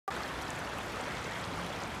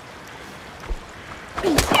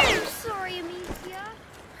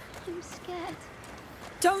scared.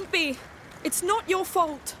 Don't be. It's not your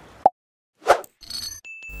fault.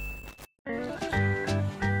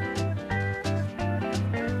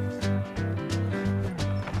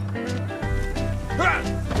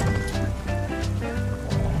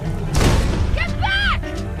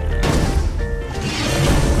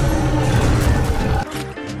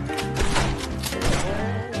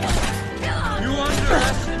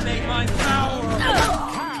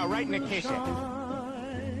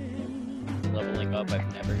 Leveling up,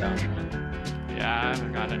 I've never gotten one. Yeah, I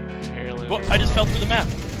haven't got it fairly. Well, I just fell through the map.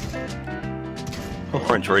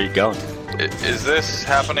 Orange, where are you going? Is this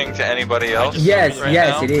happening to anybody else? Yes, right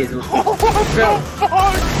yes, now? it is.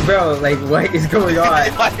 Bro, like, what is going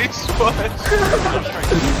on?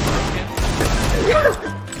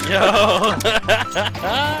 Yo!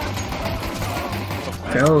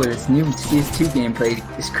 Bro, this new CS2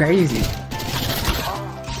 gameplay is crazy.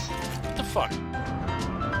 What the fuck?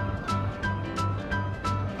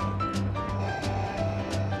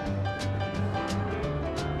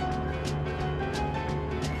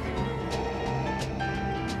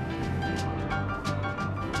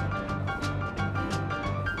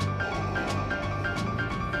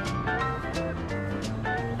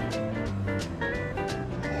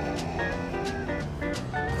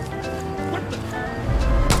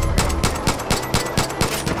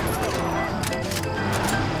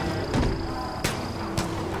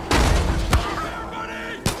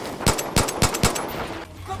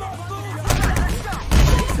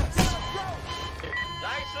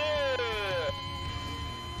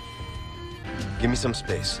 Give me some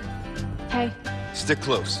space. Hey. Stick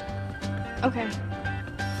close. Okay.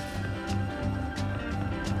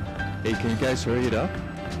 Hey, can you guys hurry it up?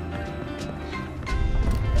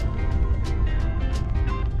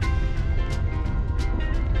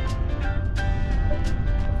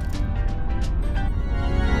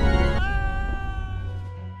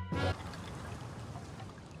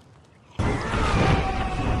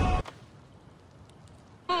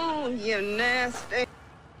 Oh, you nasty.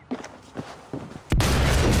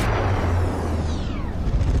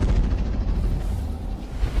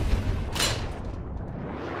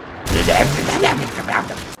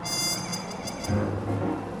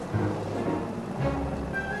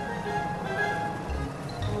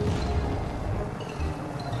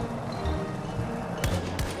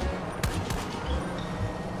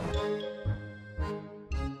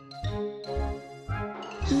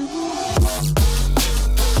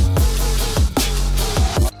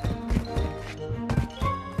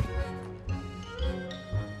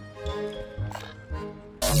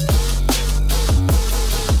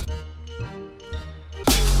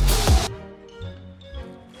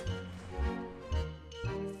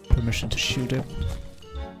 Permission to shoot him.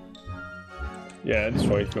 Yeah,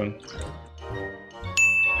 destroy it, gun.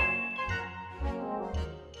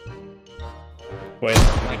 Wait.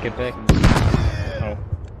 I get back. Oh.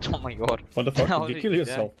 Oh my god. What the fuck? How Did you did kill you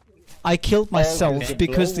yourself? I killed myself okay.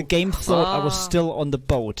 because the game thought I was still on the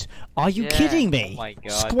boat. Are you kidding me? Oh my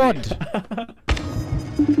god. Squad!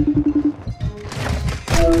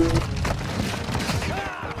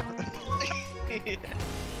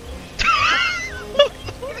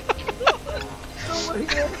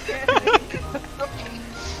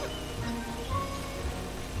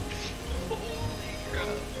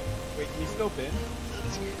 Wait, can you scope in?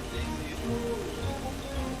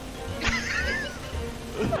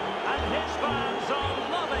 And his fans are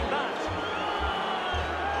loving that.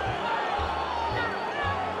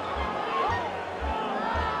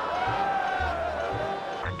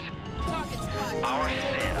 Our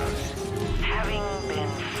sins, having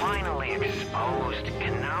been finally exposed,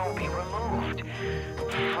 can now be removed,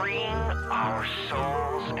 freeing our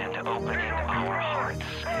souls and opening our hearts.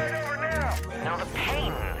 Now the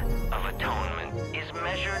pain of atonement is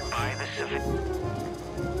measured by the civil.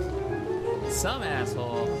 Some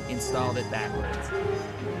asshole installed it backwards.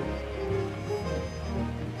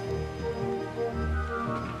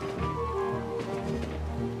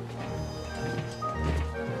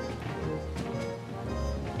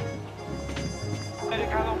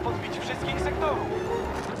 Amerykanom podbić wszystkich sektorów.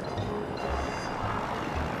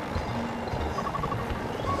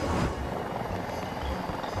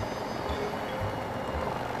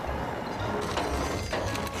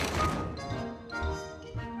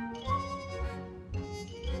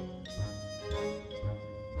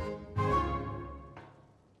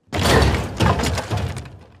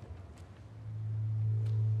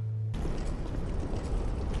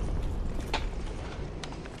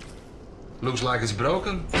 Looks like it's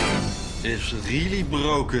broken. It's really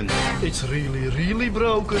broken. It's really, really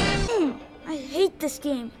broken. I hate this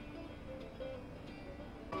game.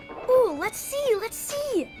 Ooh, let's Let's see, let's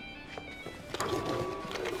see.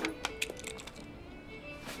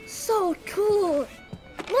 So cool.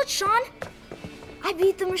 Look, Sean. I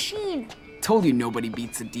beat the machine. Told you nobody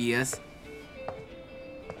beats a Diaz.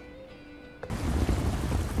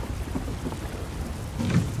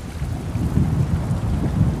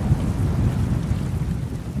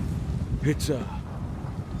 Pizza.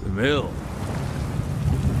 The mill.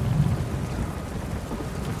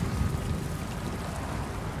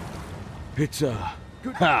 Pizza.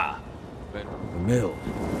 Ha! The mill.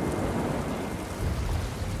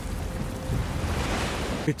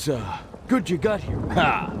 Pizza. Good you got here.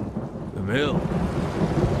 Ha! The mill.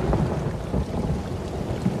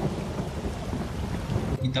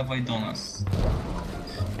 I dawaj do nas.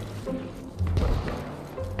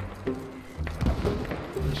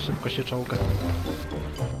 Szybko się czołga.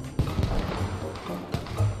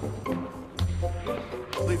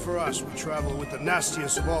 Luckily for us, we travel with the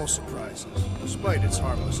nastiest of all surprises, despite its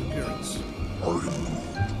harmless appearance.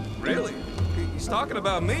 Really? He's talking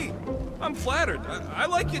about me. I'm flattered. I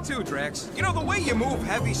like you too, Drax. You know, the way you move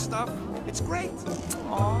heavy stuff, it's great.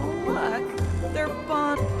 Oh, look. They're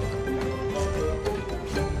fun.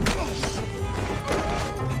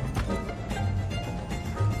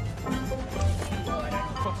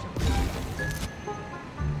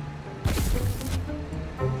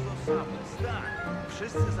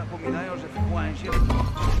 Wszyscy zapominają, że w kłęsie...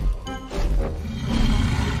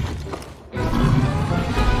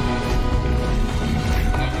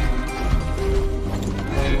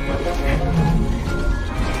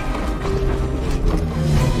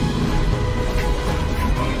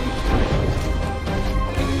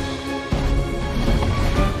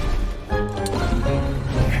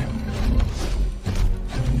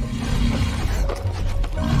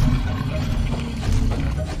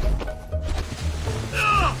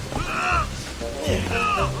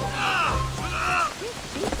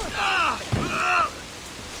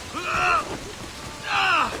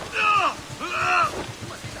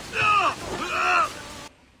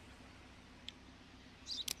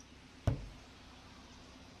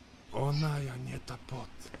 Ona ja nie ta pot.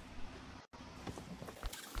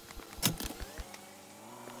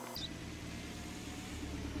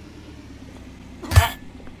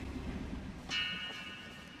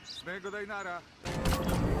 Swego dajnara.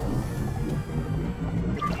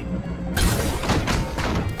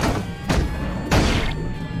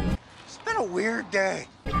 It's been a weird day.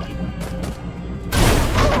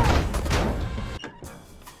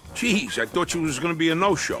 Geez, I thought you was gonna be a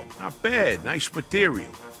no-show. Not bad, nice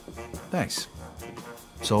material. Thanks.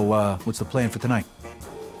 So, what's the plan for tonight?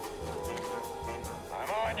 I'm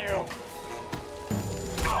on you.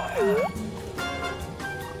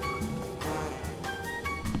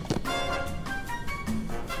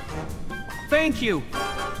 Thank you!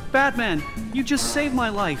 Batman, you just saved my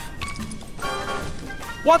life.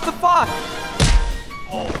 What the fuck?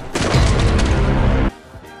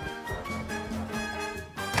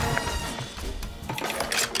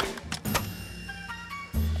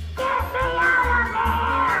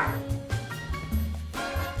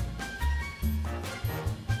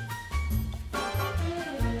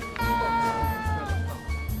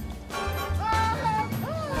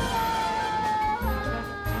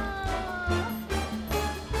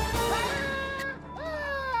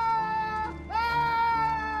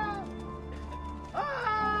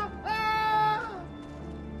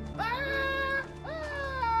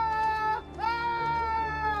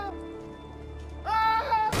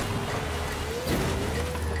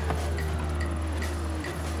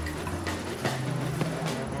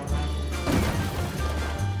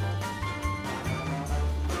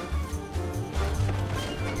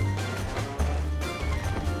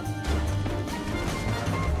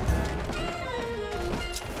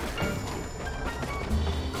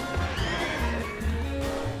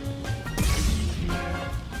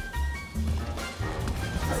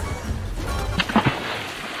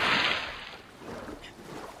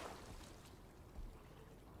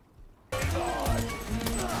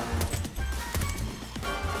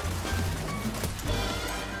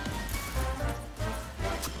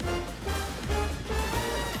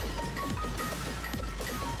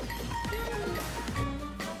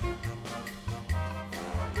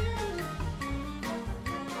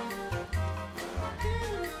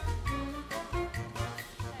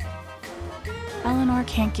 Eleanor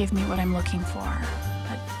can't give me what I'm looking for,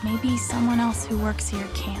 but maybe someone else who works here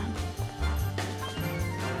can.